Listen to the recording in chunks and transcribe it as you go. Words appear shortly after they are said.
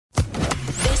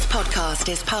podcast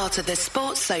is part of the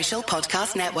Sports Social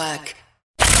Podcast Network.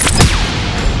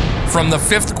 From the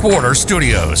Fifth Quarter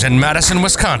Studios in Madison,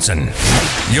 Wisconsin,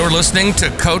 you're listening to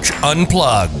Coach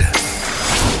Unplugged.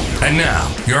 And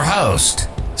now, your host,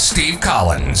 Steve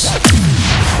Collins.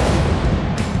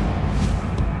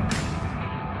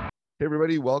 Hey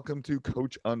everybody, welcome to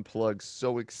Coach Unplugged.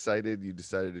 So excited you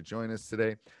decided to join us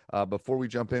today. Before we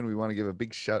jump in, we want to give a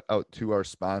big shout out to our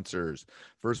sponsors.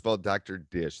 First of all, Dr.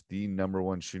 Dish, the number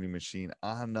one shooting machine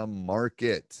on the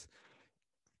market.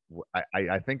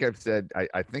 I think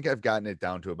I've gotten it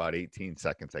down to about 18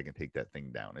 seconds. I can take that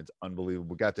thing down. It's unbelievable.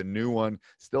 We got the new one,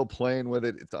 still playing with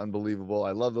it. It's unbelievable.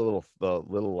 I love the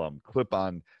little clip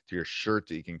on to your shirt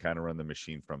that you can kind of run the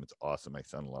machine from. It's awesome. My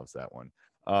son loves that one.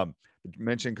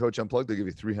 Mention Coach Unplugged, they'll give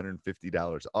you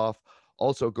 $350 off.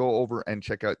 Also, go over and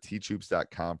check out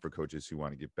teachhoops.com for coaches who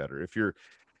want to get better. If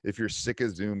you're sick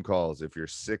of Zoom calls, if you're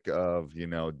sick of,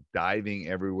 diving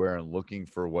everywhere and looking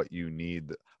for what you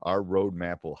need, our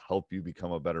roadmap will help you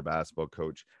become a better basketball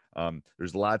coach.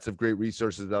 There's lots of great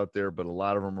resources out there, but a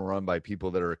lot of them are run by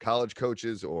people that are college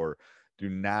coaches or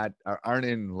aren't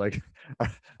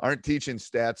teaching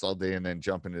stats all day and then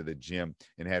jump into the gym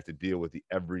and have to deal with the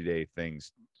everyday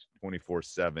things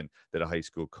 24/7 that a high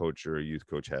school coach or a youth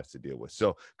coach has to deal with.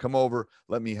 So come over,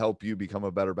 let me help you become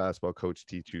a better basketball coach,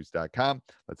 teachhoops.com.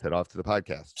 Let's head off to the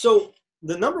podcast. So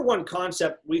the number one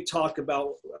concept we talk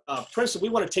about, Princeton, we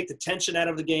want to take the tension out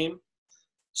of the game.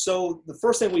 So the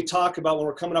first thing we talk about when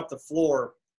we're coming up the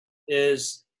floor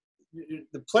is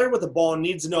the player with the ball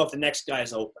needs to know if the next guy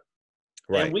is open.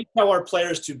 Right. And we tell our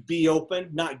players to be open,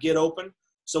 not get open.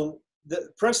 So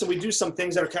Princeton, we do some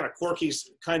things that are kind of quirky,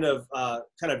 kind of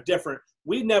different.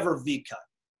 We never V-cut.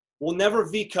 We'll never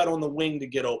V-cut on the wing to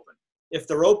get open. If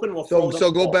they're open, we'll throw them. So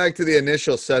go back to the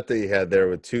initial set that you had there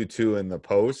with 2-2 in the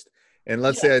post. And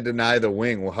let's say I deny the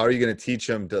wing. Well, how are you going to teach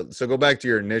them to – so go back to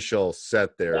your initial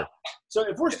set there. Yeah. So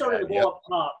if we're starting to go up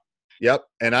top. Yep,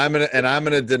 and I'm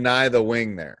gonna deny the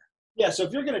wing there. Yeah, so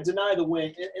if you're going to deny the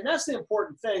wing, and that's the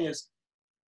important thing is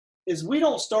we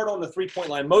don't start on the three-point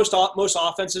line. Most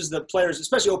offenses, the players,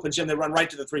 especially open gym, they run right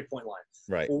to the three-point line.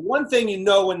 Right. Well, one thing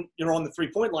when you're on the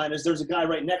three-point line is there's a guy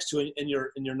right next to it and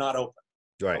you're not open.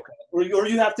 Right. Okay? Or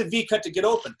you have to V-cut to get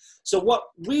open. So what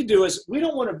we do is we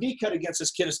don't want to V-cut against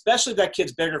this kid, especially if that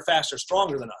kid's bigger, faster,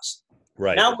 stronger than us.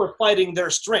 Right. Now we're fighting their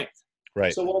strength.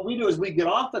 Right. So what we do is we get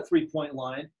off the three-point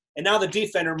line, and now the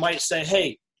defender might say,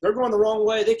 hey, they're going the wrong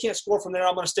way. They can't score from there.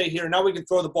 I'm going to stay here. Now we can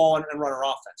throw the ball and run our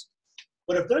offense.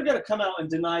 But if they're going to come out and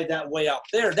deny that way out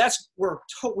there, that's where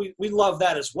we love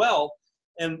that as well.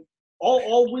 And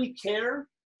all we care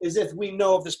is if we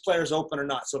know if this player is open or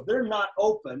not. So if they're not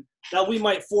open, now we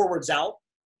might forwards out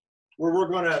where we're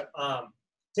going to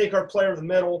take our player to the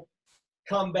middle,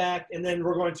 come back, and then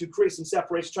we're going to create some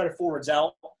separation, try to forwards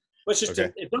out. But if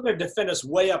they're going to defend us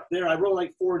way up there, I really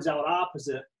like forwards out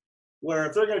opposite, where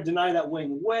if they're going to deny that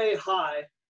wing way high,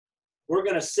 we're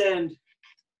going to send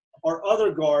our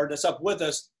other guard that's up with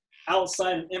us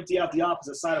outside and empty out the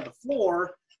opposite side of the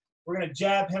floor. We're going to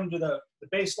jab him to the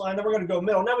baseline. Then we're going to go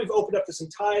middle. Now we've opened up this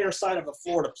entire side of the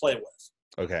floor to play with.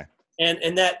 Okay.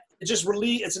 And that it just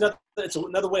it's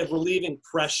another way of relieving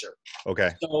pressure.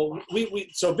 Okay. So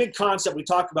so a big concept we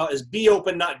talk about is be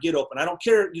open, not get open. I don't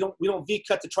care. We don't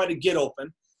V-cut to try to get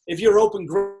open. If you're open,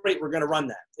 great, we're going to run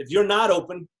that. If you're not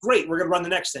open, great, we're going to run the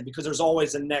next thing because there's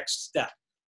always a next step.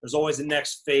 There's always the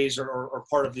next phase or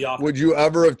part of the offense. Would you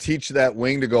ever have teach that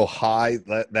wing to go high,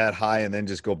 that high, and then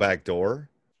just go back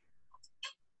door?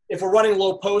 If we're running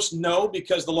low post, no,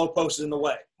 because the low post is in the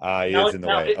way. It's in the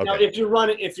way. Okay. Now, if you're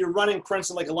running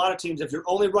Princeton, like a lot of teams, if you're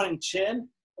only running chin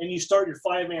and you start your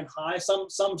 5-man high, some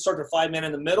start their 5-man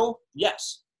in the middle.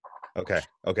 Yes. Okay.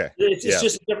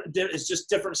 It's just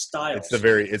different styles.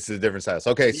 It's the different styles.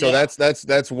 Okay, so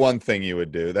that's one thing you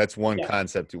would do. That's one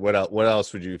concept. What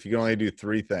else would you, if you could only do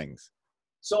 3 things?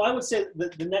 So I would say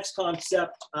the next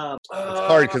concept. It's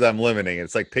hard because I'm limiting.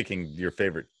 It's like picking your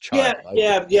favorite child.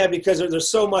 Yeah, because there's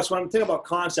so much. When I'm thinking about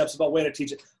concepts, about way to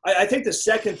teach it, I think the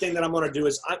second thing that I'm going to do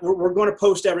is we're going to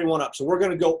post everyone up. So we're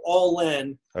going to go all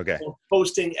in. Okay. On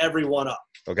posting everyone up.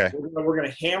 Okay. We're going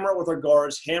to hammer it with our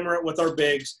guards, hammer it with our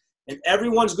bigs, and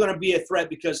everyone's going to be a threat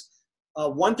because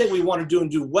one thing we want to do and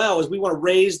do well is we want to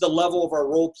raise the level of our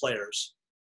role players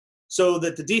so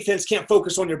that the defense can't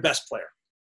focus on your best player.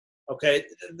 Okay,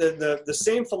 the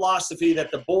same philosophy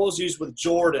that the Bulls use with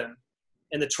Jordan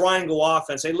and the triangle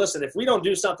offense. Hey, listen, if we don't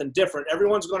do something different,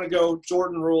 everyone's going to go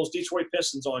Jordan rules, Detroit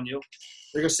Pistons on you.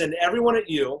 They're going to send everyone at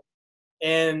you,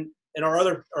 and our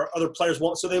other players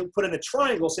won't. So they put in a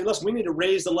triangle, say, listen, we need to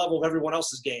raise the level of everyone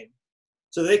else's game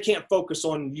so they can't focus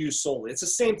on you solely. It's the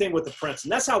same thing with the Princeton.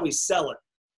 That's how we sell it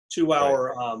to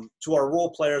our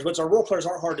role players, which our role players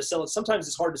aren't hard to sell. Sometimes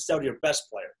it's hard to sell to your best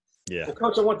player. Yeah. Well,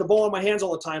 coach, I want the ball in my hands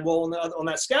all the time. Well, on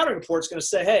that scouting report, it's going to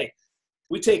say, hey,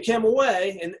 we take him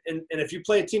away, and if you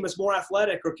play a team that's more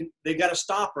athletic or they got a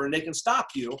stopper and they can stop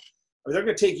you, or they're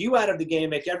going to take you out of the game,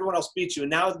 make everyone else beat you, and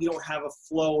now you don't have a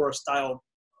flow or a style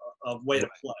of way to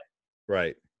play.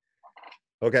 Right.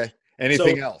 Okay.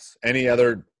 Anything else? Any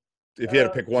other? If you had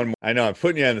to pick one more, I know I'm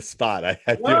putting you on the spot.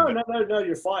 No,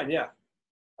 you're fine. Yeah.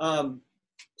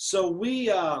 So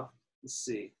we let's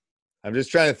see. I'm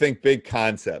just trying to think big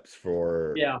concepts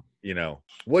for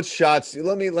what shots.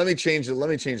 Let me change it. Let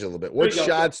me change it a little bit.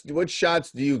 What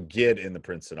shots do you get in the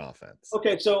Princeton offense?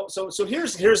 Okay, so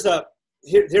here's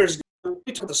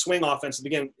we took the swing offense at the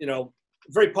beginning.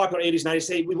 Very popular 80s, 90s.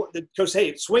 Hey, the coach,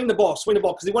 swing the ball,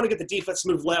 because they want to get the defense to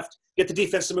move left, get the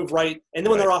defense to move right, and then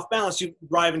when they're off balance, you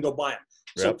drive and go by them.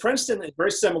 So Princeton is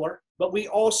very similar, but we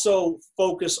also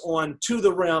focus on to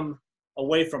the rim,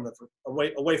 away from the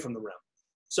rim.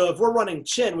 So if we're running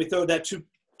chin, we throw that two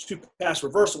pass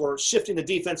reversal. We're shifting the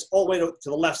defense all the way to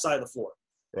the left side of the floor.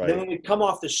 Right. Then when we come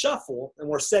off the shuffle and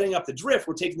we're setting up the drift,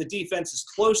 we're taking the defense as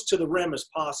close to the rim as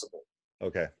possible.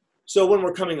 Okay. So when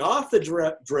we're coming off the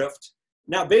drift,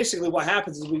 now basically what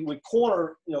happens is we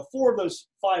corner 4 of those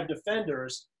 5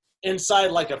 defenders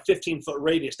inside like a 15-foot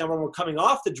radius. Now when we're coming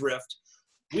off the drift,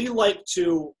 we like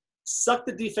to suck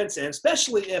the defense in,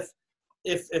 especially if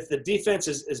the defense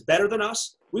is better than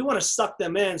us. We want to suck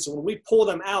them in. So when we pull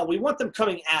them out, we want them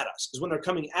coming at us, because when they're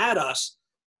coming at us,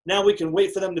 now we can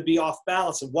wait for them to be off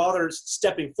balance, and while they're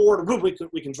stepping forward,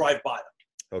 we can drive by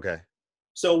them. Okay.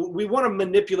 So we want to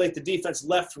manipulate the defense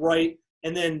left, right,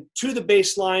 and then to the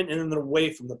baseline, and then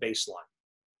away from the baseline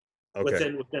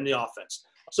within the offense.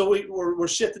 So we're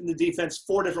shifting the defense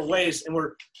 4 different ways, and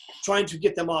we're trying to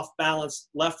get them off balance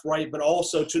left, right, but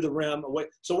also to the rim away.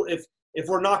 So if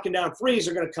we're knocking down threes,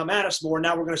 they're going to come at us more.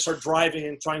 Now we're going to start driving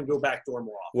and trying to go backdoor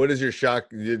more often. What is your shot?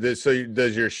 So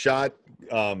does your shot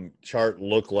chart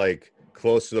look like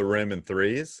close to the rim in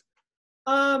threes?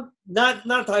 Not at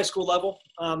the high school level.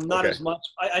 Not as much.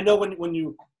 I know when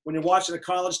you're watching a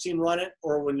college team run it,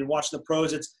 or when you're watching the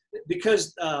pros, it's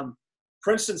because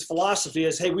Princeton's philosophy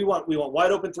is, hey, we want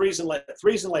wide open threes and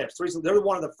layups. They're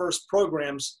one of the first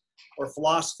programs or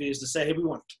philosophies to say, hey, we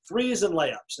want threes and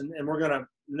layups, and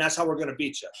that's how we're gonna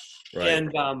beat you. Right.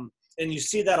 And you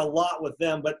see that a lot with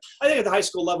them. But I think at the high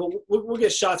school level, we'll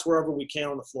get shots wherever we can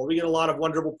on the floor. We get a lot of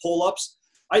one dribble pull ups.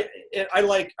 I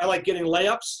like getting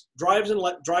layups, drives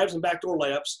and backdoor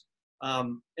layups,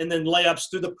 and then layups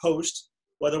through the post,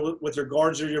 whether with your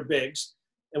guards or your bigs.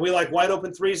 And we like wide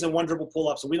open threes and one dribble pull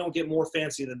ups, and we don't get more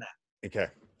fancy than that. Okay.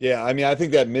 Yeah, I mean, I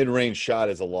think that mid-range shot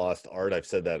is a lost art. I've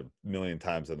said that a million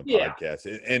times on the podcast,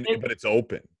 but it's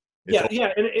open. And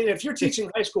if you're teaching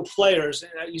high school players,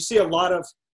 you see a lot of,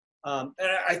 and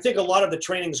I think a lot of the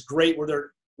training is great where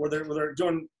they're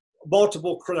doing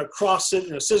multiple cross,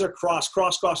 scissor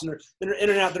cross, and they're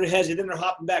in and out, they're hezzy, then they're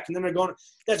hopping back, and then they're going.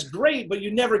 That's great, but you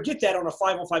never get that on a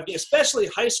 5-on-5 game, especially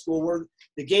high school where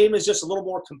the game is just a little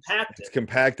more compacted. It's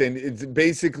compact, and it's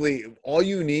basically all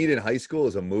you need in high school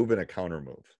is a move and a counter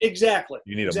move. Exactly.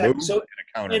 You need a move and a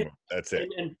counter move. That's it.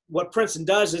 And what Princeton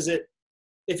does is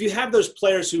if you have those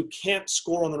players who can't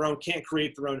score on their own, can't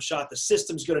create their own shot, the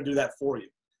system's going to do that for you.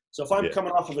 So if I'm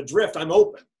coming off of a drift, I'm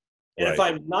open. And if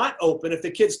I'm not open, if the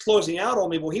kid's closing out on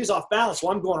me, well, he's off balance.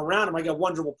 Well, I'm going around him. I got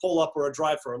one dribble pull up or a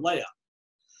drive for a layup.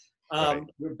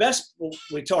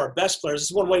 We tell our best players, this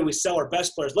is one way we sell our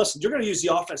best players. Listen, you're going to use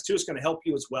the offense too. It's going to help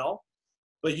you as well.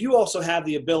 But you also have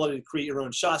the ability to create your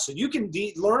own shots. So you can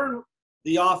learn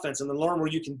the offense and then learn where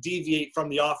you can deviate from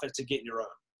the offense to get your own.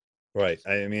 Right.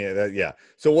 I mean, yeah.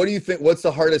 So what do you think? What's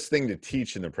the hardest thing to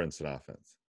teach in the Princeton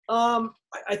offense?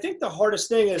 I think the hardest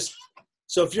thing is,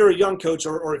 so if you're a young coach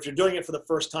or if you're doing it for the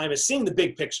first time, is seeing the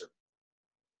big picture.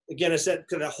 Again, I said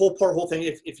the whole thing.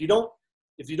 If you don't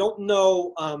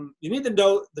know, you need to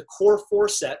know the core 4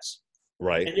 sets.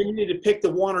 Right. And you need to pick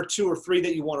the 1 or 2 or 3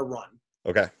 that you want to run.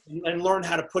 Okay. And learn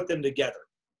how to put them together.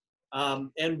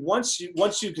 And once you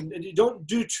can, you don't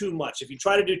do too much. If you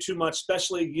try to do too much,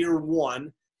 especially year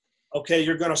 1, okay,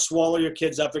 you're going to swallow your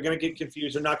kids up. They're going to get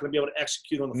confused. They're not going to be able to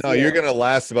execute on the floor. No, you're going to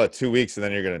last about 2 weeks, and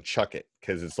then you're going to chuck it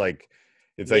because it's like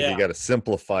you got to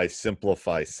simplify.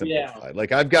 Yeah.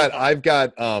 Like I've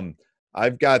got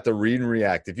the read and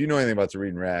react. If you know anything about the read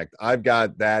and react, I've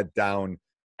got that down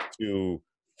to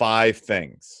 5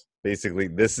 things. Basically,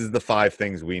 this is the 5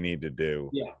 things we need to do.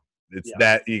 Yeah. It's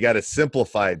that you got to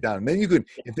simplify it down. And then you could,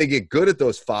 if they get good at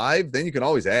those 5, then you can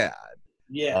always add.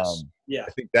 Yes. I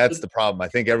think that's the problem. I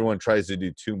think everyone tries to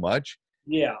do too much.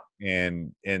 Yeah.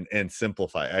 And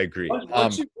simplify. I agree.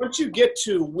 Once you get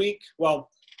to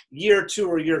year 2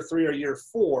 or year 3 or year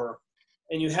 4,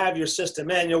 and you have your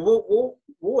system in,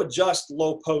 we'll adjust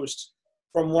low post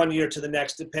from one year to the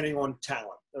next depending on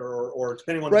talent or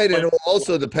depending on right. the And it will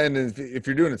also depend if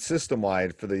you're doing it system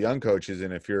wide for the young coaches,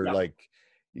 and if you're like,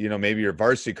 maybe your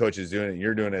varsity coach is doing it and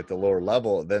you're doing it at the lower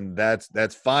level, then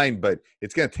that's fine, but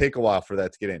it's going to take a while for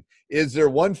that to get in. Is there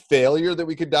one failure that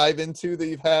we could dive into that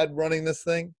you've had running this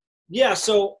thing? Yeah.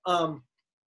 So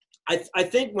I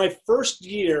think my first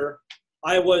year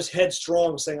I was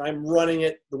headstrong, saying I'm running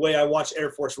it the way I watch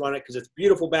Air Force run it because it's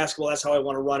beautiful basketball. That's how I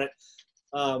want to run it.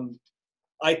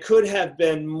 I could have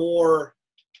been more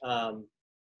I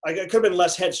could have been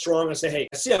less headstrong and say, hey,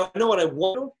 see, I know what I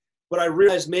want, but I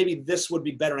realized maybe this would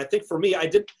be better. And I think for me, I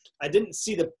didn't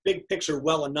see the big picture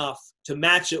well enough to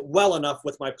match it well enough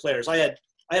with my players. I had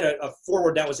a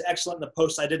forward that was excellent in the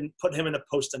post. I didn't put him in the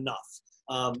post enough.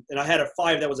 And I had a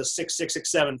 5 that was a 6'6",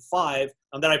 6'7", 5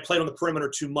 that I played on the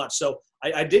perimeter too much. So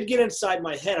I did get inside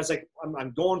my head. I was like,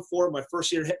 I'm going for it. My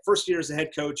first year as a head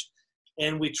coach.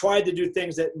 And we tried to do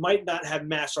things that might not have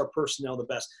matched our personnel the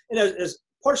best. And as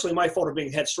partially my fault of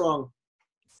being headstrong.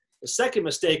 The second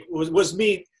mistake was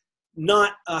me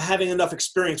not having enough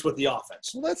experience with the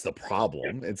offense. Well, that's the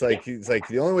problem. It's like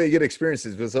the only way you get experience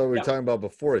is what we were talking about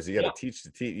before is you got to teach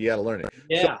you got to learn it.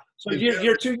 Yeah. So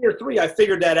year 2, year 3, I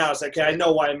figured that out. I was like, okay, I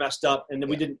know why I messed up, and then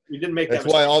we didn't make that.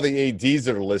 That's why all the ADs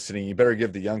that are listening, you better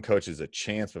give the young coaches a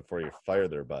chance before you fire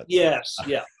their butts. Yes.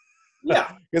 Yeah.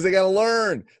 Yeah. Because they got to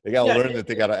learn. They got to learn that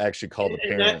they got to actually call the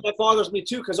parent. And that bothers me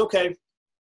too, because okay,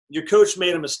 your coach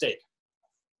made a mistake.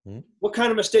 What kind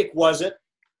of mistake was it?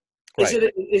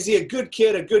 Is he a good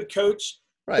kid, a good coach?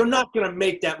 Right. They're not going to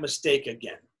make that mistake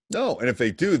again. No, and if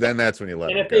they do, then that's when you let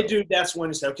them go. And if they do, that's when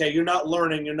you say, okay, you're not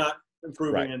learning, you're not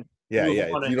improving. Right. And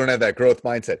you don't have that growth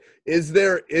mindset. Is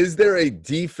there a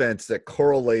defense that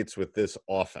correlates with this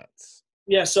offense?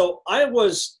 Yeah, so I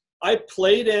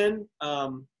played in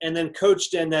and then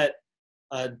coached in that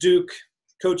Duke,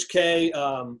 Coach K,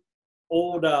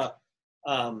 old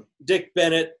Dick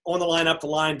Bennett, on the line, up the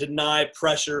line, deny,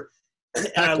 pressure.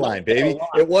 Pack line, baby.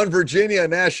 It won Virginia a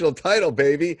national title,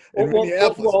 baby. Now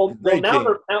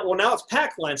it's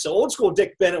pack line. So old school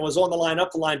Dick Bennett was on the line,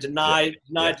 up the line, deny,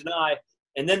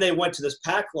 and then they went to this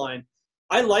pack line.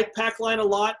 I like pack line a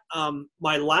lot.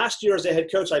 My last year as a head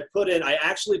coach, I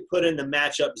actually put in the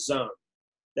matchup zone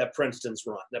that Princeton teams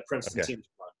run.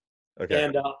 Okay.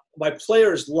 And my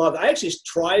players love it. I actually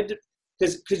tried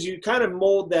because you kind of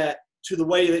mold that to the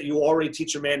way that you already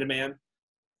teach your man-to-man.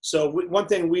 So one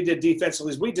thing we did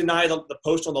defensively is we deny the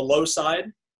post on the low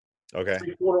side. Okay.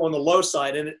 3/4 on the low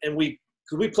side, and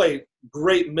because we play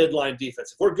great midline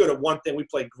defense. If we're good at one thing, we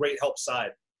play great help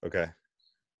side. Okay.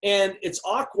 And it's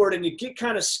awkward, and you get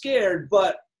kind of scared.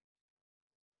 But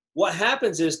what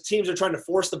happens is teams are trying to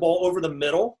force the ball over the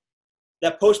middle.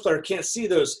 That post player can't see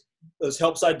those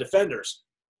help side defenders.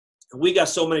 And we got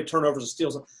so many turnovers and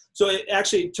steals. So it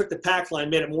actually took the pack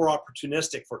line, made it more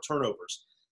opportunistic for turnovers.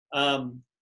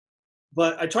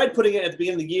 But I tried putting it at the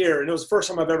beginning of the year, and it was the first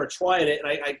time I've ever tried it,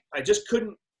 and I just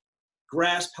couldn't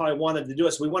grasp how I wanted to do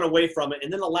it, so we went away from it.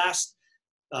 And then the last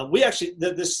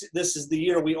this is the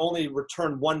year we only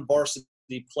returned one varsity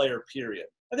player, period.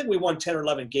 I think we won 10 or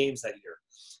 11 games that year.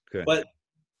 Okay. But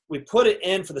we put it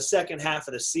in for the second half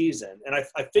of the season, and I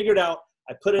figured out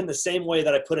I put in the same way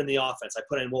that I put in the offense. I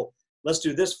put in, well, let's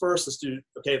do this first. Let's do,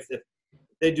 okay, if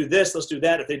they do this, let's do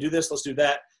that. If they do this, let's do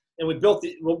that. And we built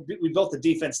the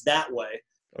defense that way.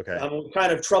 Okay. We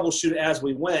kind of troubleshoot as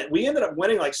we went. We ended up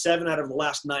winning like 7 out of the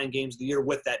last 9 games of the year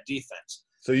with that defense.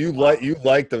 So I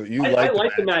like the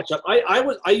matchup.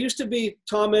 I used to be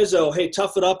Tom Izzo. Hey,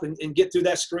 tough it up and get through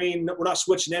that screen. We're not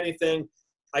switching anything.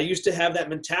 I used to have that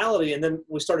mentality, and then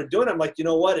we started doing it. I'm like, you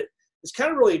know what? It's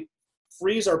kind of really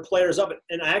frees our players up.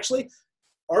 And actually,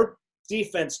 our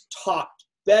defense talked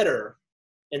better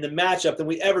in the matchup than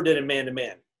we ever did in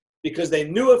man-to-man, because they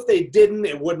knew if they didn't,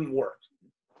 it wouldn't work.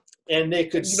 And they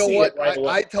could see it right away.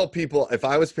 I tell people, if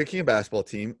I was picking a basketball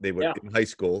team, they would in high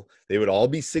school, they would all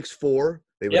be 6'4".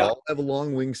 They would all have a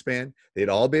long wingspan. They'd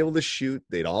all be able to shoot.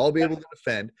 They'd all be able to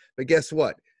defend. But guess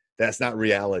what? That's not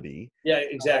reality. Yeah,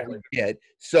 exactly.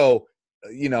 So,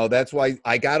 that's why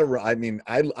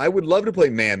I would love to play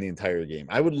man the entire game.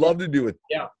 I would love to do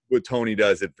what Tony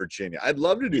does at Virginia. I'd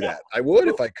love to do that. I would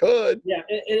if I could. Yeah,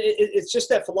 and it's just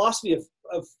that philosophy of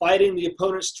fighting the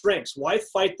opponent's strengths. Why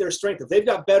fight their strength? If they've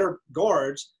got better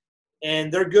guards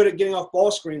and they're good at getting off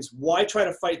ball screens, why try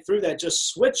to fight through that? Just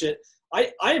switch it.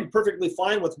 I am perfectly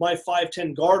fine with my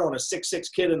 5'10" guard on a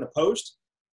 6'6" kid in the post.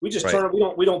 We just turn.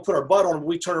 We don't put our butt on them.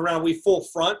 We turn around. We full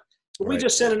front. But we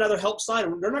just send another help side.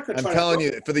 They're not going to try. I'm telling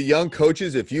you, for the young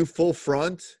coaches, if you full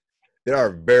front, there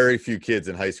are very few kids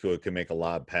in high school who can make a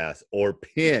lob pass or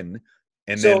pin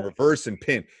and then reverse and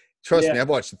pin. Trust me, I've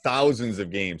watched thousands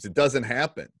of games. It doesn't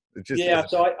happen. It just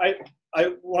So I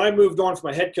when I moved on from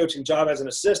my head coaching job as an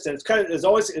assistant, it's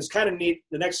kind of neat.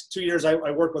 The next 2 years, I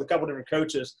worked with a couple different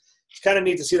coaches. It's kind of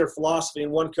neat to see their philosophy.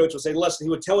 And one coach would say, listen, he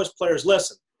would tell his players,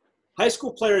 listen, high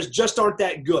school players just aren't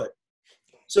that good.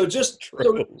 So so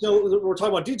we're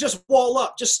talking about, dude, just wall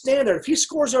up, just stand there. If he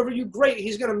scores over you, great.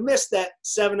 He's going to miss that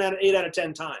 8 out of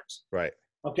 10 times. Right.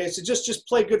 Okay. So just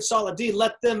play good, solid D.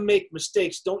 Let them make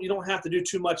mistakes. You don't have to do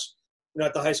too much,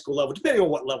 at the high school level, depending on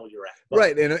what level you're at. But,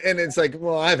 right. And it's like,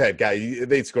 well, I've had guys,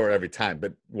 they score every time,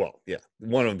 but one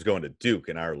of them's going to Duke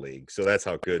in our league. So that's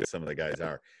how good some of the guys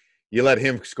are. You let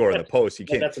him score in the post, you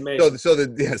can't. That's amazing.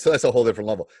 So that's a whole different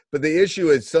level. But the issue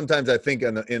is sometimes I think,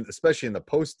 especially in the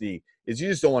post D, is you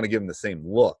just don't want to give them the same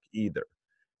look either.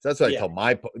 So that's what I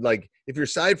tell if you're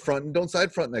side front, don't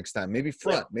side front next time. Maybe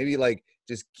front. Yeah. Maybe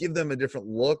just give them a different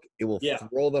look. It will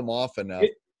throw them off enough.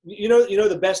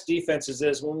 The best defenses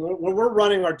is when we're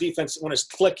running our defense when it's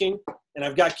clicking, and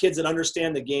I've got kids that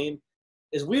understand the game,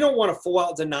 is we don't want to full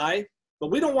out deny,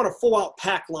 but we don't want to full out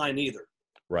pack line either.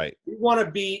 Right. We want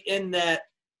to be in that,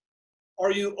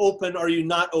 are you open, are you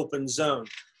not open zone?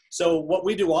 So what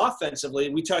we do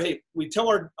offensively,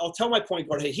 I'll tell my point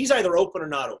guard, hey, he's either open or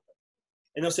not open.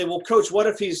 And they'll say, well, coach, what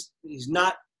if he's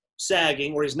not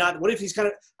sagging or he's not, what if he's kind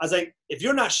of, I was like, if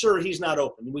you're not sure, he's not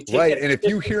open. And if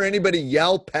you hear anybody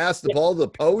yell pass the ball to the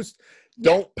post,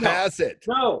 don't pass it.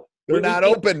 No. They're not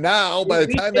open now. By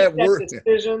the time that works.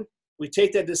 We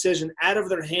take that decision out of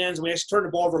their hands, and we actually turn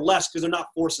the ball over less because they're not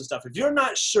forcing stuff. If you're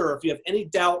not sure, if you have any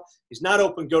doubt, he's not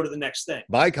open, go to the next thing.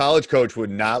 My college coach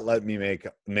would not let me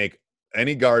make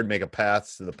any guard make a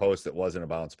pass to the post that wasn't a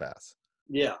bounce pass.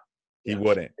 Yeah. He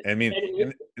wouldn't. I mean,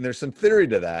 and there's some theory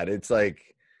to that. It's like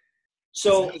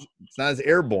it's not as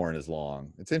airborne as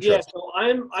long. It's interesting. Yeah, so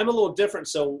I'm a little different.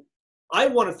 So I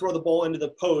want to throw the ball into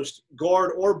the post,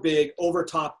 guard or big, over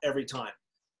top every time.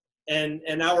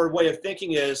 And our way of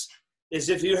thinking is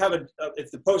if you have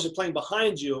if the post is playing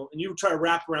behind you and you try to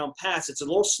wrap around pass, it's a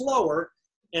little slower,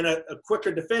 and a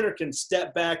quicker defender can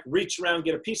step back, reach around,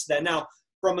 get a piece of that. Now,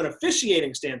 from an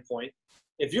officiating standpoint,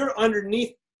 if you're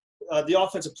underneath the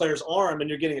offensive player's arm and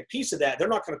you're getting a piece of that, they're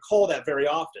not going to call that very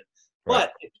often. Right.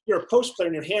 But if you're a post player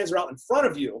and your hands are out in front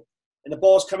of you and the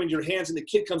ball's coming to your hands and the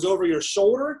kid comes over your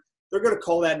shoulder, they're going to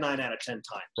call that 9 out of 10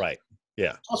 times. Right.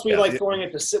 Yeah. Plus, we like throwing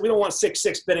it to – we don't want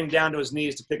 6'6" bending down to his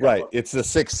knees to pick up. Right. It's the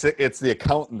 6'6". It's the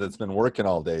accountant that's been working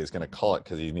all day is going to call it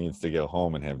because he needs to go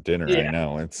home and have dinner. I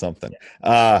know. It's something.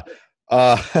 All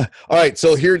right.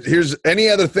 So here's any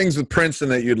other things with Princeton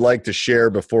that you'd like to share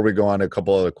before we go on to a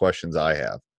couple other questions I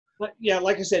have? Yeah,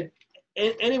 like I said,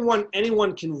 anyone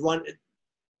can run.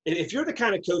 If you're the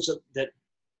kind of coach that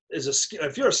is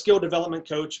if you're a skill development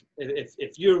coach,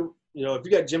 if you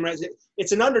got Jim Rice,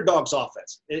 it's an underdog's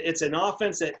offense. It's an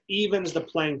offense that evens the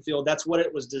playing field. That's what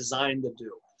it was designed to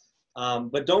do.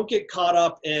 But don't get caught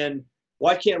up in,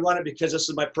 well, I can't run it because this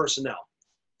is my personnel,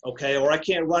 okay? Or I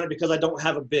can't run it because I don't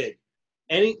have a big.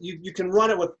 You can run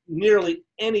it with nearly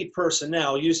any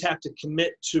personnel. You just have to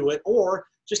commit to it, or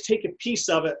just take a piece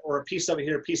of it, or a piece of it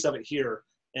here, a piece of it here,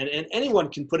 and anyone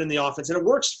can put in the offense. And it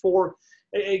works for,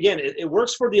 again, it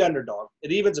works for the underdog.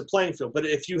 It evens a playing field. But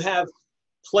if you have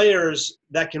players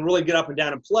that can really get up and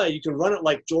down and play, you can run it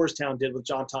like Georgetown did with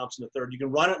John Thompson III. You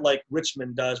can run it like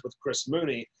Richmond does with Chris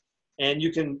Mooney, and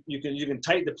you can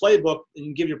tighten the playbook and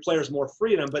you can give your players more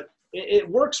freedom. But it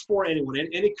works for anyone.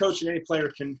 Any coach and any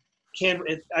player can.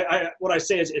 What I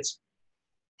say is it's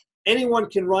anyone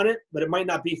can run it, but it might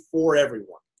not be for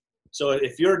everyone. So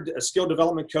if you're a skill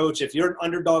development coach, if you're an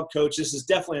underdog coach, this is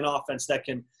definitely an offense that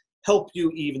can help you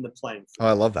even the playing field. Oh,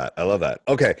 I love that.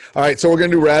 Okay. All right. So we're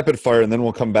going to do rapid fire, and then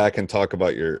we'll come back and talk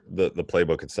about the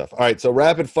playbook and stuff. All right. So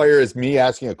rapid fire is me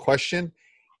asking a question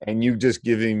and you just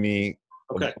giving me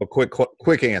a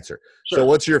quick answer. Sure. So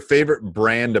what's your favorite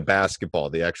brand of basketball,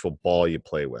 the actual ball you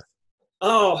play with?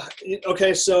 Oh,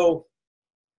 okay. So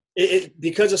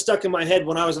because it stuck in my head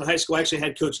when I was in high school, I actually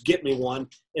had Coach get me one,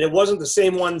 and it wasn't the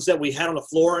same ones that we had on the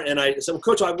floor. And I said, well,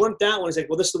 Coach, I want that one. He's like,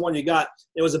 well, this is the one you got.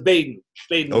 It was a Baden.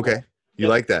 Okay. You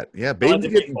like that. Yeah.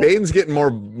 Baden's getting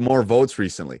more votes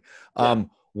recently.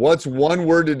 What's one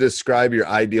word to describe your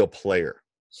ideal player?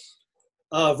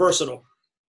 Versatile.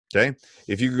 Okay.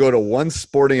 If you could go to one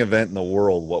sporting event in the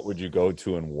world, what would you go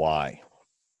to and why?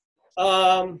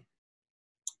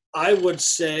 I would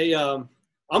say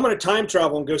I'm going to time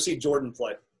travel and go see Jordan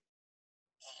play.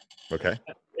 Okay.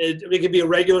 It could be a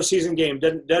regular season game.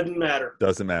 Doesn't matter.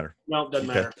 Doesn't matter. No, doesn't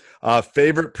matter.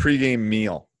 Favorite pregame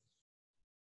meal?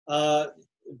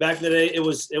 Back in the day, it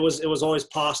was always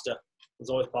pasta. It's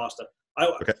always pasta.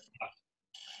 Okay.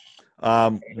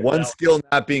 One skill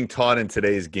not being taught in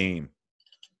today's game.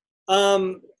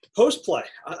 Post play.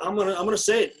 I'm gonna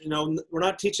say it. We're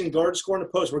not teaching guard scoring to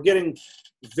post. We're getting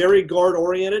very guard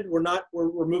oriented.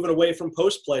 We're moving away from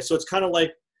post play. So it's kind of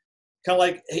like,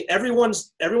 hey,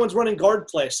 everyone's running guard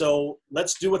play. So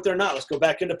let's do what they're not. Let's go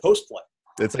back into post play.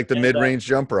 It's like the mid-range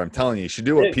jumper. I'm telling you should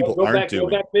do what people aren't doing.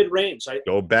 Go back mid-range.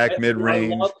 Go back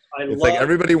mid-range. It's like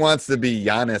everybody wants to be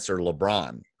Giannis or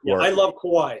LeBron. Yeah, I love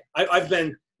Kawhi. I've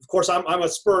been, of course, I'm a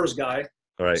Spurs guy.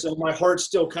 All right. So my heart's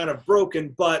still kind of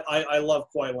broken, but I love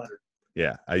Kawhi Leonard.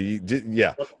 Yeah.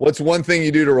 Yeah. What's one thing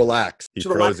you do to relax? He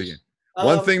throws again.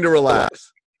 One thing to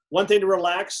relax. One thing to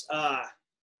relax.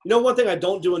 One thing I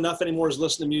don't do enough anymore is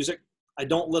listen to music. I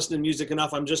don't listen to music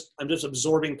enough. I'm just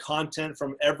absorbing content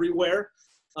from everywhere.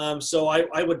 So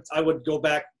I would go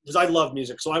back because I love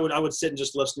music. So I would sit and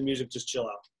just listen to music, just chill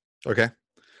out. Okay.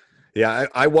 Yeah.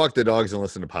 I walk the dogs and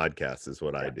listen to podcasts is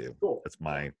what I do. Cool. That's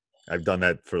I've done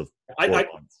that for 4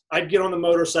 months. I'd get on the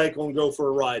motorcycle and go for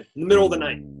a ride in the middle of the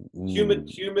night.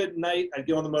 Humid night. I'd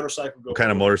get on the motorcycle. What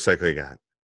kind of motorcycle you got?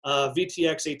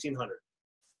 VTX 1800.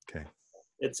 Okay.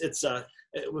 If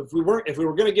we were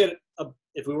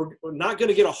not going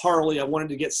to get a Harley, I wanted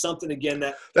to get something again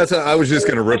that's what I was just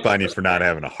going to rip on you for not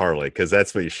having a Harley, because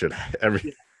that's what you should have.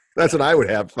 That's what I would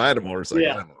have if I had a motorcycle.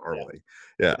 Yeah. I have a Harley.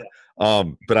 Yeah.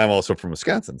 But I'm also from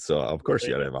Wisconsin, so of course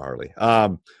you got to have a Harley.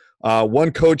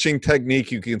 One coaching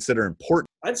technique you consider important?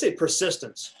 I'd say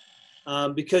persistence,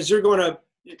 because you're going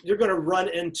to run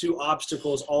into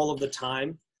obstacles all of the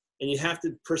time, and you have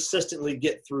to persistently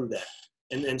get through that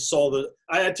and solve it.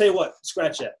 I tell you what,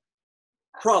 scratch that.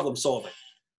 Problem solving.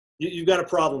 You've got to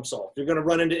problem solve. You're going to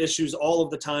run into issues all of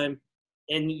the time,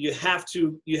 and you have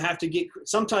to get.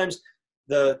 Sometimes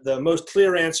the most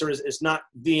clear answer is not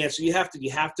the answer. You have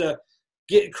to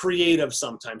get creative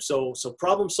sometimes. So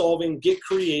problem solving, get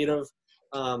creative.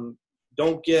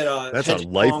 Don't get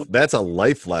that's a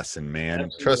life lesson, man.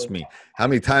 Absolutely. Trust me. How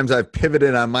many times I've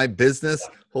pivoted on my business?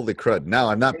 Holy crud. Now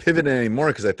I'm not pivoting anymore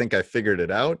because I think I figured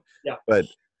it out. Yeah. But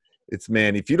if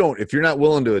you're not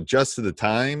willing to adjust to the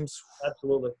times.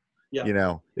 Absolutely.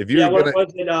 Yeah. If you're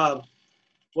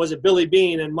was it Billy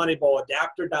Bean and Moneyball,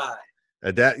 adapt or die?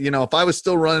 If I was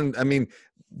still running,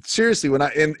 seriously, when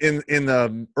I in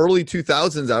the early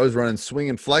 2000s, I was running swing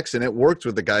and flex, and it worked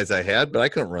with the guys I had, but I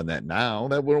couldn't run that now.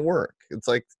 That wouldn't work. It's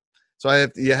like, so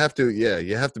you have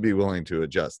to be willing to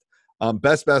adjust.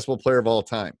 Best basketball player of all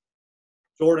time.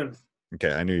 Jordan.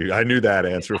 Okay, I knew that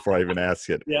answer before I even asked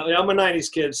it. Yeah, I'm a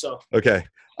 '90s kid, so. Okay,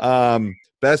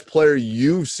 best player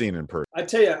you've seen in person. I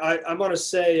tell you, I'm gonna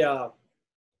say.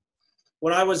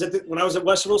 When I was at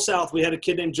Westerville South, we had a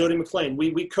kid named Jody McClain.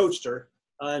 We coached her,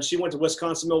 and she went to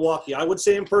Wisconsin Milwaukee. I would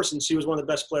say in person, she was one of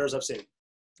the best players I've seen.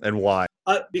 And why?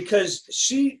 Because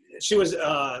she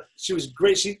was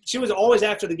great. She was always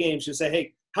after the game. She would say,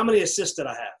 "Hey, how many assists did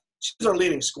I have?" She was our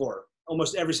leading scorer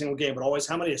almost every single game, but always,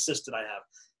 "How many assists did I have?"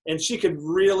 And she could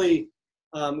really.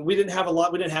 We didn't have a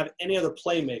lot. We didn't have any other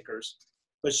playmakers,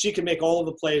 but she could make all of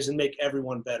the plays and make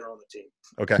everyone better on the team.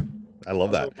 Okay, I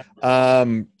love that.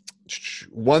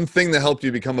 One thing that helped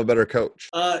you become a better coach?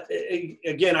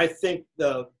 Again, I think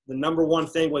the number one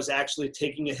thing was actually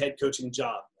taking a head coaching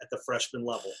job at the freshman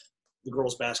level, the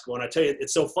girls basketball. And I tell you,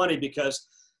 it's so funny because,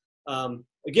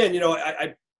 again,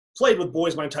 I played with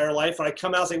boys my entire life, and I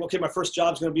come out saying, okay, my first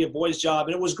job is going to be a boys' job,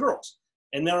 and it was girls.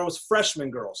 And then it was freshman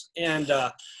girls. And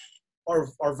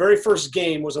our very first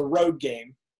game was a road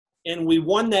game. And we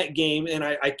won that game, and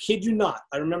I kid you not,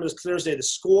 I remember this clear as day.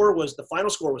 The final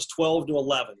score was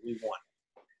 12-11. We won.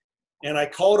 And I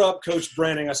called up Coach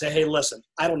Branning. I said, "Hey, listen,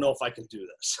 I don't know if I can do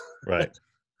this." Right.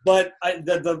 But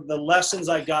the lessons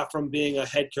I got from being a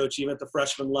head coach, even at the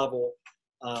freshman level.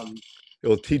 It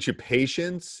will teach you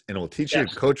patience, and it will teach you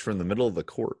to coach from the middle of the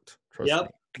court. Trust me.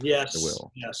 Yes. It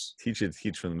will. Yes. Teach you to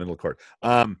teach from the middle of the court.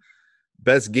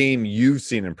 Best game you've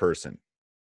seen in person?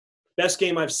 Best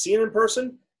game I've seen in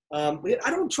person? I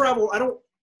don't travel.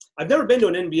 I've never been to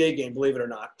an NBA game, believe it or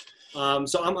not.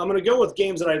 So I'm going to go with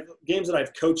games that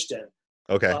I've coached in.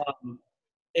 Okay.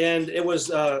 And it was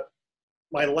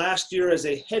my last year as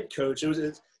a head coach.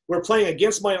 We're playing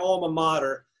against my alma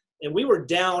mater, and we were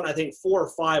down, I think, 4 or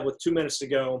 5 with 2 minutes to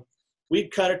go. We'd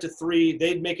cut it to 3.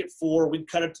 They'd make it 4. We'd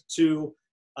cut it to 2.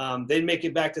 They'd make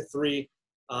it back to 3.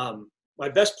 My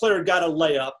best player got a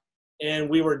layup, and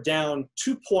we were down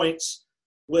 2 points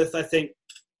with, I think,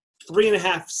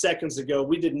 3.5 seconds ago.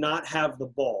 We did not have the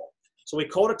ball. So we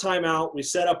called a timeout. We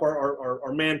set up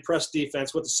our man press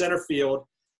defense with the center field.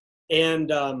 And,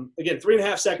 again,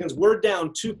 3.5 seconds. We're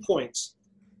down 2 points.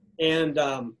 And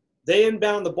they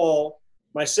inbound the ball.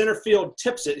 My center field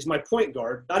tips it. He's my point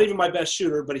guard, not even my best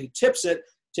shooter, but he tips it,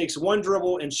 takes one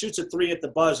dribble, and shoots a three at the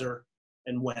buzzer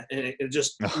and went. And it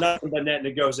just nothing but net, and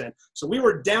it goes in. So we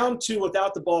were down 2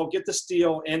 without the ball, get the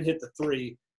steal, and hit the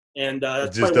three. And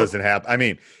it just doesn't happen. I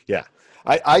mean, yeah.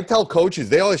 I tell coaches,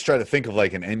 they always try to think of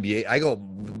like an NBA. I go,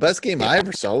 the best game I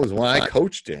ever saw was when I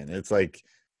coached in. It's like,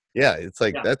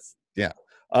 that's, yeah.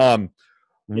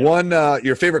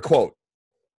 Your favorite quote.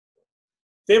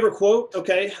 Favorite quote?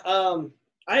 Okay.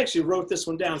 I actually wrote this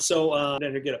one down. So,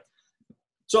 here, get it.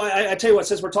 So I tell you what,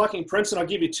 since we're talking Princeton, I'll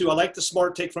give you 2. I like the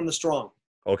smart, take from the strong.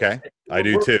 Okay. I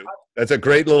do too. That's a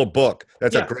great little book.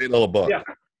 That's a great little book.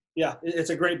 Yeah. It's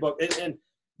a great book.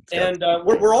 And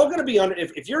we're all going to be under.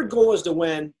 If your goal is to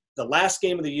win the last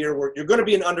game of the year, you're going to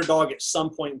be an underdog at some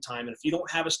point in time. And if you don't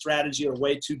have a strategy or a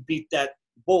way to beat that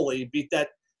bully, beat that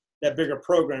bigger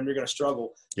program, you're going to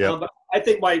struggle. Yeah. But I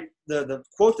think the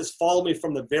quote that's followed me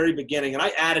from the very beginning, and I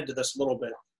added to this a little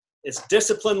bit, is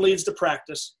discipline leads to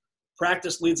practice.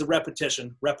 Practice leads to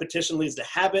repetition. Repetition leads to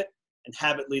habit, and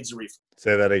habit leads to reflex.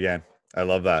 Say that again. I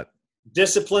love that.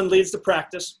 Discipline leads to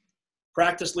practice.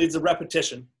 Practice leads to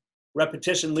repetition.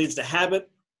 Repetition leads to habit.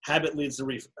 Habit leads to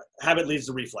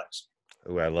reflex.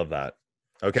 Oh, I love that.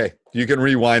 Okay, you can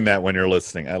rewind that when you're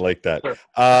listening. I like that. Sure.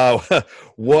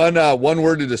 One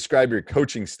word to describe your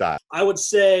coaching style. I would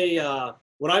say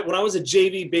when I was a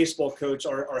JV baseball coach,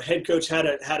 our head coach had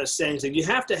a saying that you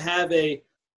have to have a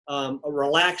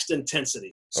relaxed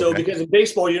intensity. So because in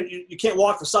baseball you can't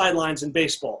walk the sidelines in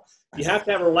baseball. You have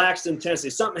to have a relaxed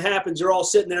intensity. Something happens, you're all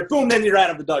sitting there, boom, then you're out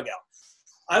of the dugout.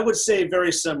 I would say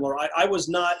very similar. I was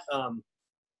not an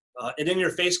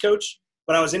in-your-face coach,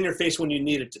 but I was in your face when you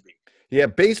needed to be. Yeah,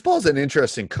 baseball's an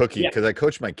interesting cookie because I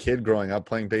coached my kid growing up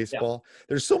playing baseball. Yeah.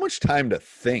 There's so much time to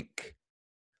think.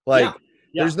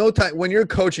 There's no time when you're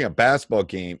coaching a basketball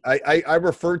game. I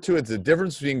refer to it as the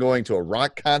difference between going to a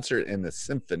rock concert and the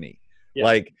symphony.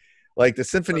 Yeah. Like the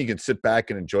symphony, you can sit back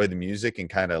and enjoy the music and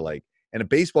kind of like. And a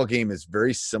baseball game is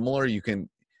very similar.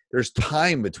 There's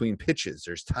time between pitches.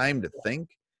 There's time to think.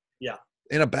 Yeah.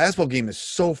 And a basketball game is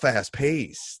so fast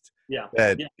paced. Yeah.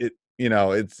 That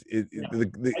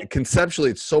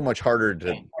conceptually it's so much harder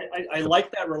to. I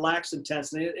like that relaxed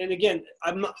intensity. And again,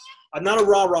 I'm not a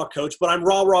rah-rah coach, but I'm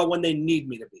rah-rah when they need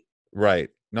me to be. Right.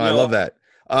 No, I love that.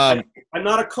 I'm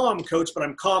not a calm coach, but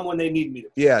I'm calm when they need me to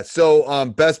be. Yeah. So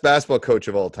best basketball coach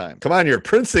of all time. Come on, you're a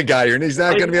Princeton guy. He's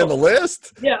not going to be on the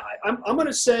list. Yeah. I'm going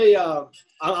to say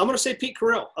Pete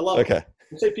Carrill. I love him.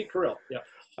 I'm say Pete Carrill. Yeah.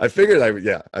 I figured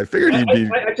you'd be.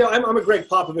 I'm a Greg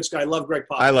Popovich guy. I love Greg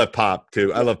Popovich. I love Pop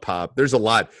too. I love Pop. There's a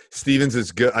lot. Stevens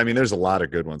is good. I mean, there's a lot of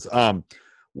good ones.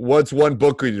 What's one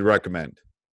book would you recommend?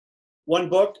 One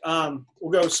book.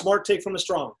 We'll go Smart, Take from the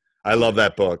Strong. I love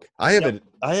that book. I have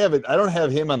it. I don't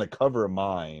have him on the cover of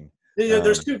mine.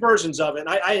 There's 2 versions of it. And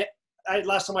I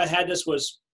last time I had this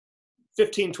was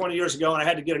 15, 20 years ago, and I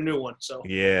had to get a new one. So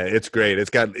yeah, it's great. It's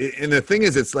got, and the thing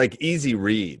is, it's like easy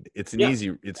read. It's an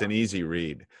easy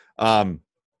read.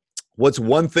 What's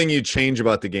one thing you change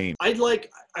about the game? I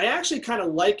actually kind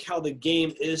of like how the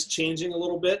game is changing a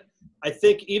little bit. I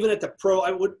think even at the pro,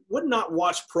 I would not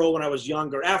watch pro when I was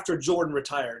younger. After Jordan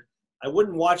retired, I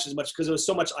wouldn't watch as much because there was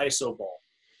so much ISO ball.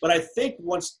 But I think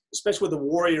once, especially with the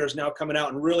Warriors now coming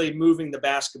out and really moving the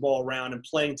basketball around and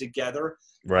playing together,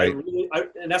 right?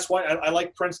 And that's why I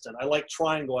like Princeton. I like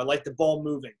triangle. I like the ball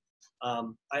moving.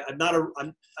 I'm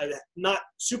not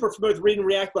super familiar with read and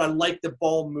react, but I like the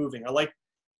ball moving. I like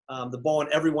the ball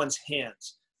in everyone's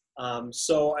hands.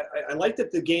 So I like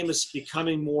that the game is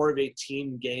becoming more of a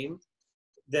team game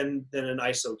than an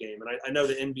ISO game. And I know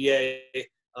the NBA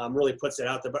really puts it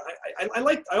out there, but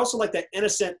I also like that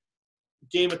innocent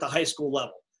game at the high school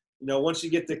level. Once you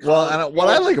get the what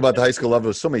I like about the high school level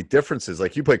is so many differences.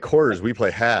 Like you play quarters, we play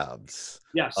halves.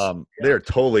 Yes. They're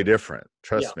totally different.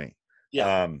 Trust me.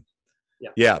 Yeah.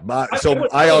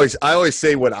 I always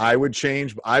say what I would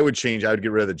change. I would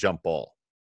get rid of the jump ball.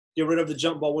 Get rid of the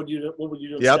jump ball. What would you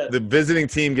do? Yep. Instead? The visiting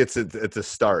team gets it at the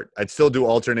start. I'd still do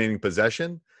alternating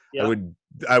possession. Yep.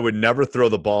 I would never throw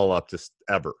the ball up just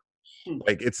ever.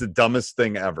 Like it's the dumbest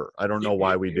thing ever. I don't know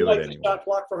why we do it anymore. Shot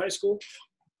clock for high school?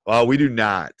 We do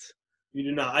not. You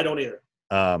do not. I don't either.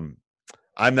 I'm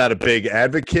not a big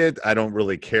advocate. I don't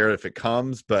really care if it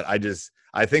comes, but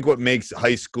I think what makes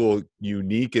high school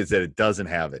unique is that it doesn't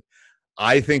have it.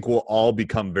 I think we'll all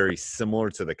become very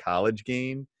similar to the college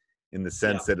game in the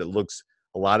sense that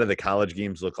a lot of the college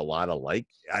games look a lot alike.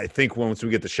 I think once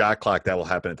we get the shot clock, that will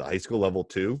happen at the high school level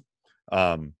too.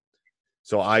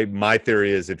 So my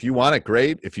theory is if you want it,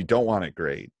 great. If you don't want it,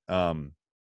 great.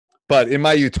 But in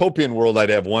my utopian world, I'd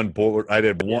have one board. I'd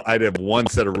have one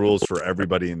set of rules for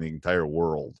everybody in the entire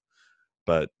world.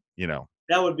 but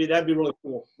that'd be really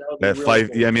cool. That would be that really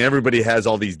five. cool. Yeah, I mean, everybody has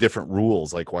all these different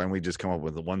rules. Like, why don't we just come up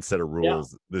with one set of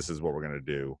rules? This is what we're gonna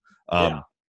do.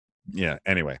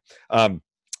 Anyway.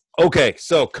 Okay.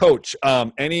 So, Coach,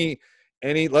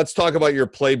 let's talk about your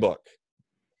playbook.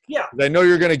 Yeah. I know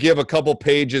you're going to give a couple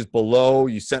pages below.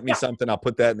 You sent me something. I'll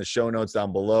put that in the show notes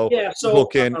down below. Yeah. So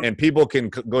people can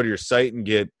go to your site and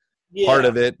get part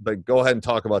of it. But go ahead and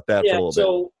talk about that for a little bit.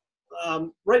 So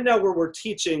right now, we're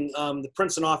teaching the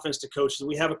Princeton offense to coaches.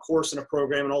 We have a course and a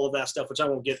program and all of that stuff, which I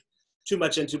won't get too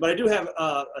much into. But I do have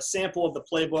a sample of the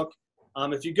playbook.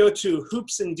 If you go to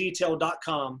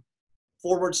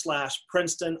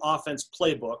hoopsindetail.com/Princeton offense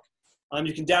playbook.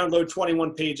 You can download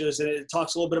 21 pages, and it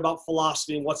talks a little bit about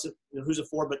philosophy and who's it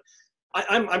for. But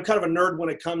I'm kind of a nerd when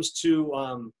it comes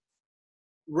to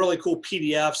really cool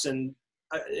PDFs, and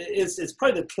it's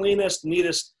probably the cleanest,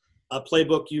 neatest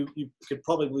playbook you could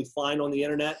probably find on the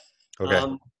internet.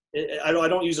 Okay. I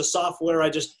don't use a software; I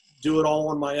just do it all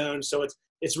on my own. So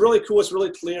it's really cool. It's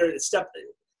really clear. It's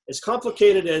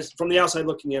complicated as from the outside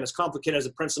looking in. As complicated as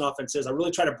the Princeton offense is, I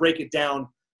really try to break it down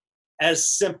as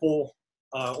simple.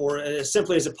 Or as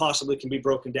simply as it possibly can be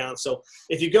broken down. So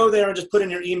if you go there and just put in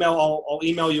your email, I'll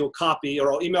email you a copy,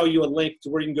 or I'll email you a link to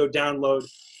where you can go download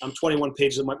 21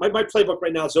 pages of my playbook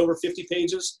right now. It's over 50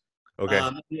 pages. Okay.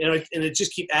 And it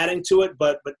just keep adding to it,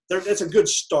 but that's a good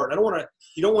start.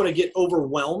 You don't want to get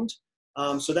overwhelmed.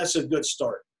 So that's a good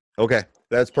start. Okay,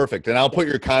 that's perfect. And I'll put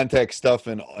your contact stuff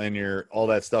and your all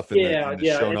that stuff in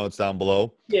the show notes down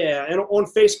below. Yeah, and on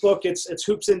Facebook, it's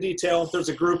Hoops in Detail. There's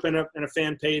a group and a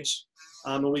fan page.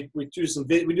 And we do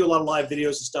we do a lot of live videos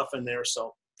and stuff in there.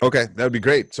 So okay, that would be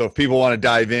great. So if people want to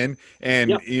dive in,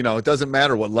 and it doesn't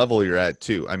matter what level you're at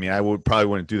too. I mean, I probably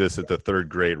wouldn't do this at the third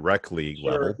grade rec league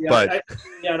level, but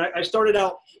I started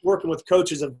out working with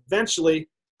coaches. Eventually,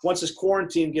 once this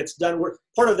quarantine gets done,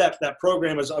 part of that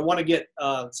program is I want to get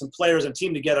some players and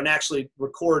team together and actually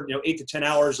record 8 to 10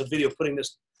 hours of video putting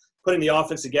the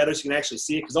offense together so you can actually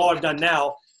see it. Because all I've done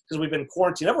now, because we've been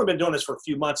quarantined, I've only been doing this for a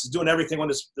few months, is doing everything on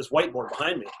this whiteboard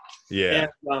behind me. Yeah.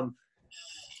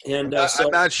 And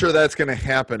I'm not sure that's going to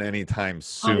happen anytime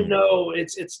soon. No,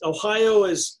 it's Ohio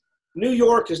New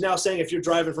York is now saying if you're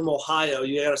driving from Ohio,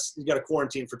 you got to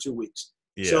quarantine for 2 weeks.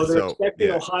 Yeah, so they're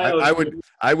expecting Ohio.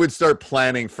 I would start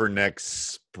planning for next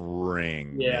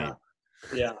spring. Yeah.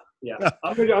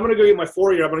 I'm gonna go get my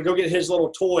 4-year. I'm gonna go get his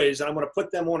little toys, and I'm gonna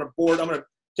put them on a board. I'm gonna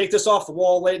take this off the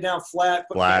wall, lay it down flat,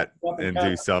 and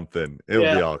do something. It'll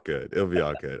be all good. All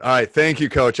right. Thank you,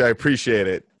 Coach. I appreciate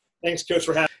it. Thanks, Coach,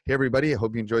 for having me. Hey, everybody. I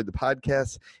hope you enjoyed the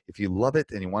podcast. If you love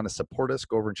it and you want to support us,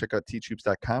 go over and check out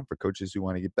teachhoops.com for coaches who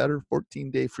want to get better.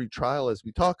 14-day free trial as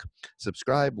we talk.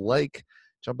 Subscribe,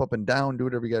 jump up and down, do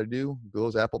whatever you got to do.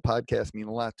 Those Apple Podcasts mean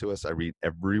a lot to us. I read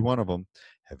every one of them.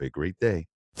 Have a great day.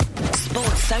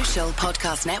 Sports Social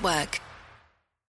Podcast Network.